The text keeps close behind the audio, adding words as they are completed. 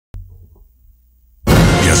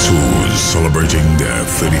who's celebrating their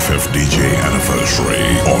 35th DJ anniversary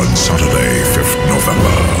on Saturday, 5th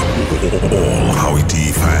November. All Howie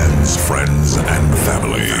T fans, friends, and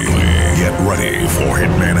family, get ready for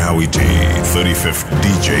Hitman Howie T 35th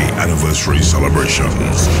DJ anniversary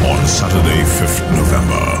celebrations on Saturday, 5th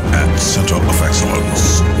November at Center of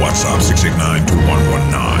Excellence. WhatsApp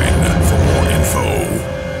 689-2119 for more info.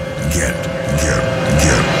 Get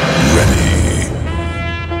ready.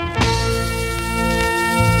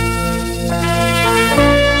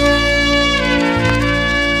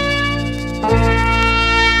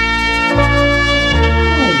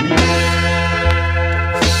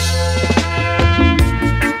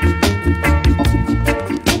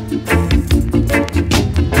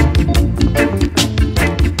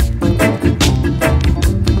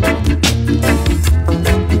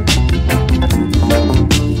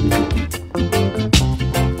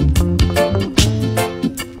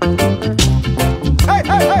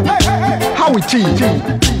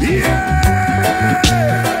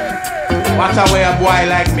 What a way a boy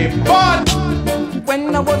like me, but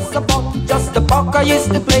when I was a boy, just a buck I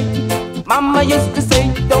used to play. Mama used to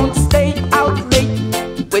say, don't stay out late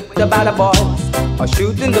with the bad boys, or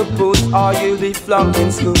shooting the boots, or you'll be flunked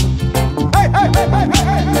in school.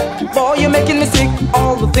 Boy, you're making me sick,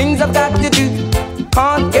 all the things I've got to do.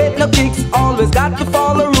 Can't get no kicks, always got to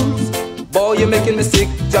follow rules. Boy, you're making me sick,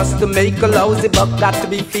 just to make a lousy buck, got to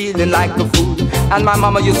be feeling like a fool. And my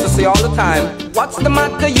mama used to say all the time, what's the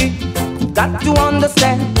matter you? Got to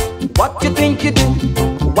understand what you think you do,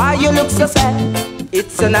 why you look so sad.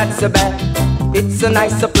 It's a not so bad, it's a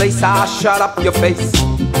nicer place. Ah, shut up your face.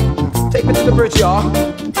 Take me to the bridge, y'all.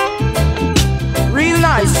 Real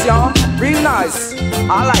nice, y'all, real nice.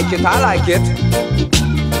 I like it, I like it.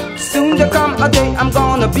 Soon there come a day I'm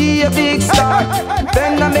gonna be a big star.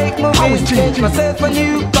 Then I make movies, change myself a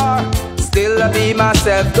new car. Still I be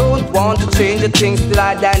myself, don't want to change the things. Till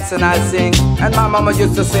I dance and I sing. And my mama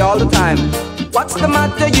used to say all the time, what's the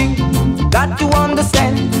matter you? Got to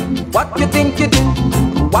understand what you think you do,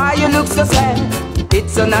 why you look so sad.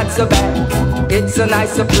 It's a not so bad, it's a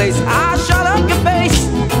nicer place. Ah, shut up your face.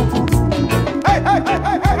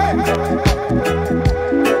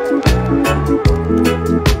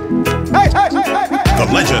 The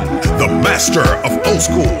legend, the master of old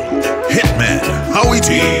school, Hitman Howie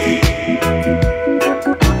T.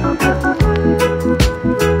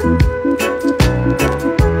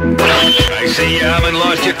 I see you haven't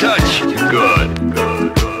lost your touch. Good.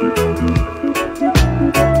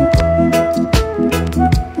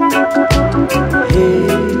 Hey,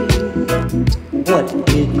 what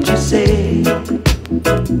did you say,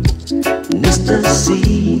 Mr.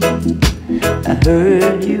 C? I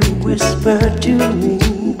heard you whisper to me.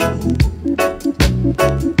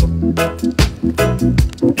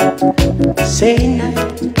 Say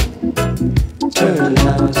night, turn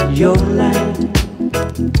out your light,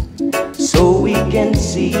 so we can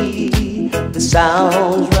see the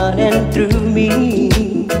sounds running through me.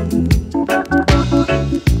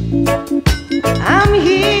 I'm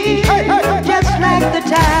here just like the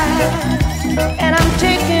tide, and I'm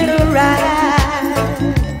taking a ride,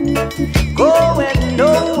 going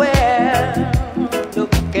nowhere,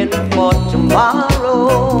 looking for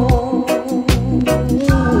tomorrow.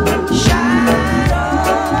 Shine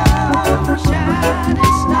on,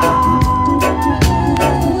 shining star.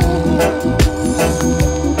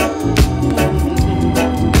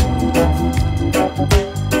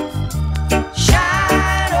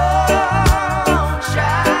 Shine on,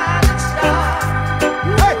 shining star.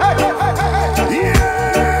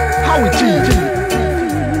 Howie T.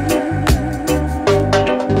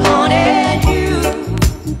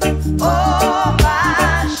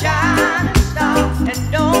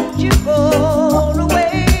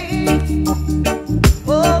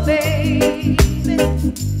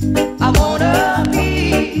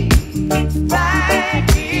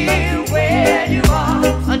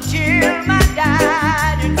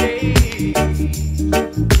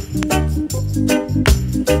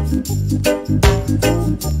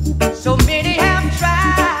 So many have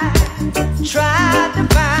tried to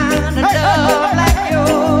find a love like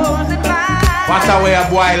yours and mine. What a way a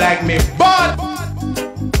boy like me, but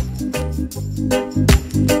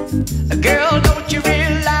girl, don't you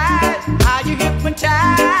realize how you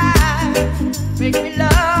hypnotize? Make me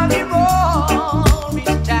love you more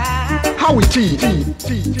each time. Howie T.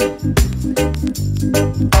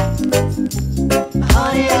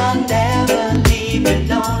 Honey, I'll never leave you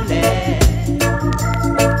lonely.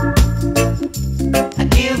 I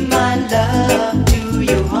give my love to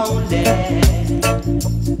you only.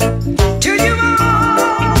 To you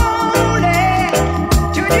only.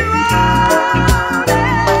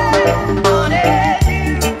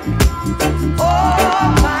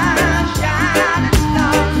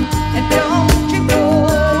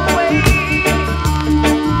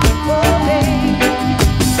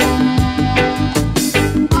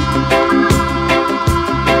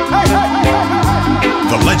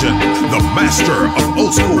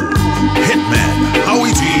 Old School, Hitman,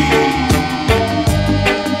 Howie T.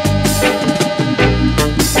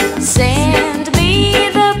 Send me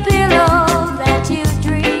the pillow that you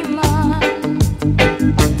dream on.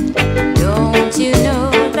 Don't you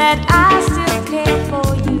know that I still care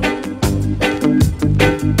for you?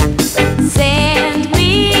 Send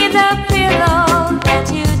me the pillow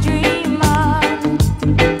that you dream on.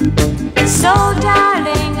 So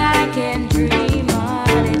darling, I can dream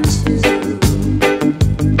on it too.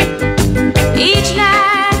 Each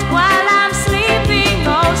night while I'm sleeping,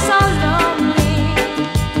 oh so lonely,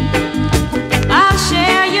 I'll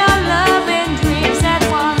share your love and dreams that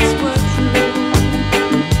once were true.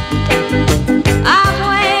 I've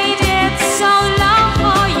waited so long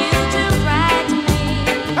for you to write me,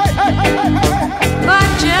 but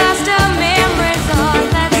just a memory's all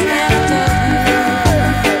that's left of you.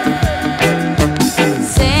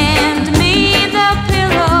 Send me the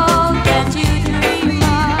pillow that you dream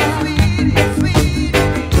on.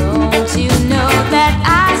 Don't you know that I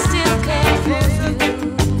still care for you?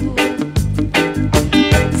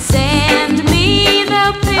 Send me the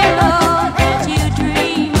pillow that you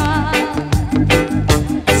dream on.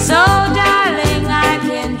 So darling, I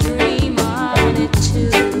can dream on it too.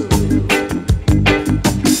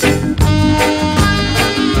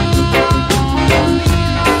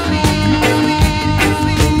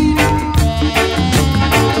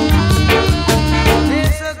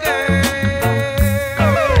 There's a girl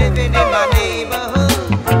living in my neighborhood.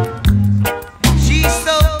 She's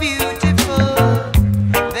so beautiful,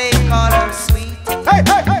 they call her sweet.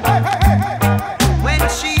 When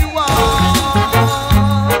she walks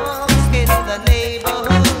in the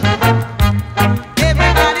neighborhood,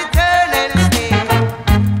 everybody turn and stare,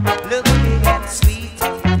 looking at sweet.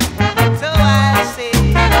 So I say,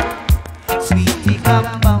 sweetie,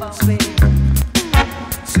 come bounce me.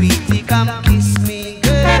 Sweetie, come kiss me,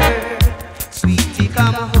 girl. Sweetie,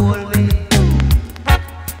 come hold me.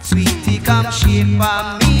 Sweetie, come shake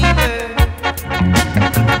for me, girl.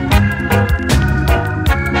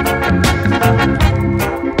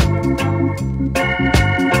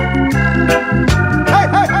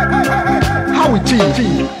 Howie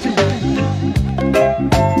T.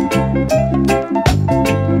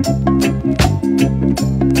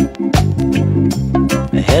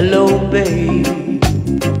 Hello, babe.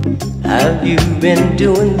 How have you been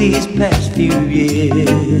doing these past few years?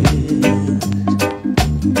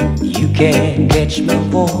 You can't catch my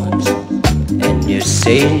voice, and you're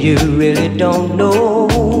saying you really don't know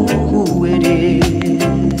who it is.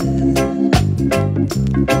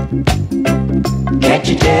 Can't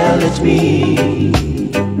you tell it's me?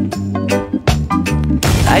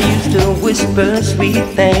 I used to whisper sweet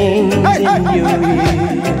things in your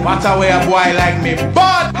ear. What's a way a boy like me?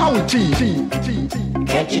 But Howie T.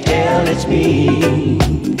 Can't you tell it's me?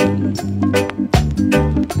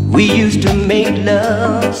 We used to make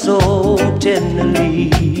love so tenderly.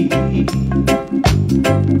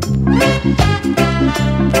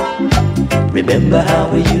 Remember how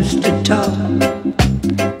we used to talk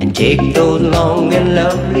and take those long and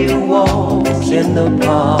lovely walks in the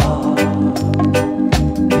park.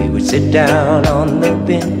 We would sit down on the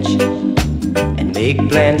bench and make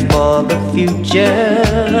plans for the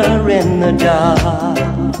future in the dark.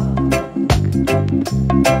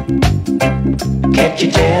 Can't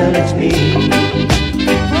you tell it's me?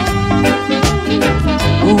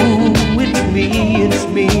 Ooh, it's me, it's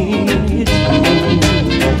me, it's me.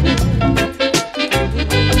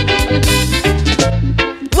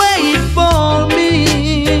 Wait for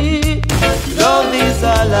me. Love is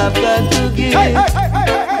all I've got to give. Wait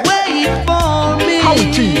for me.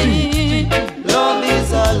 Howie T. Love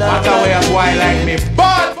is all I've What's a way a got to boy like me?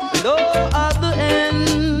 But No, at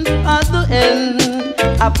the end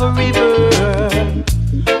of a river,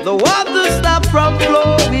 the water stopped from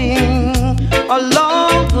flowing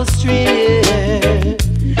along the stream.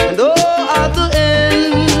 And oh, at the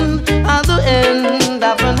end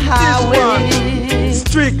of an highway,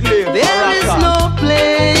 strictly there is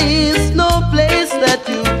no place that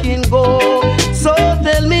you can go. So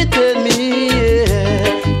tell me,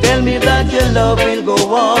 yeah, tell me that your love will go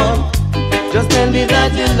on. Just tell me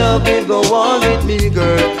that your love will go on with me,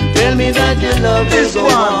 girl. Tell me that your love will This go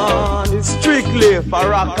one on. is strictly for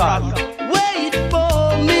rockers. Wait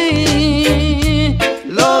for me.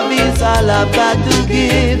 Love is all I've got to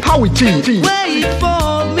give. Howie T. Wait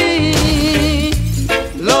for me.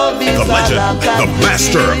 Love is The all legend, I've got the to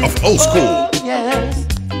master give. of old school. Oh, yes.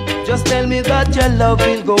 Just tell me that your love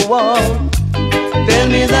will go on. Tell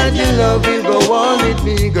me that your love will go on with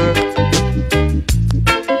me, girl.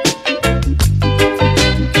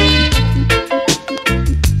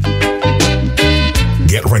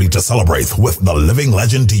 celebrate with the living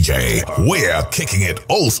legend DJ. We're kicking it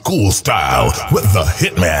old school style with the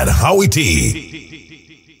Hitman Howie T.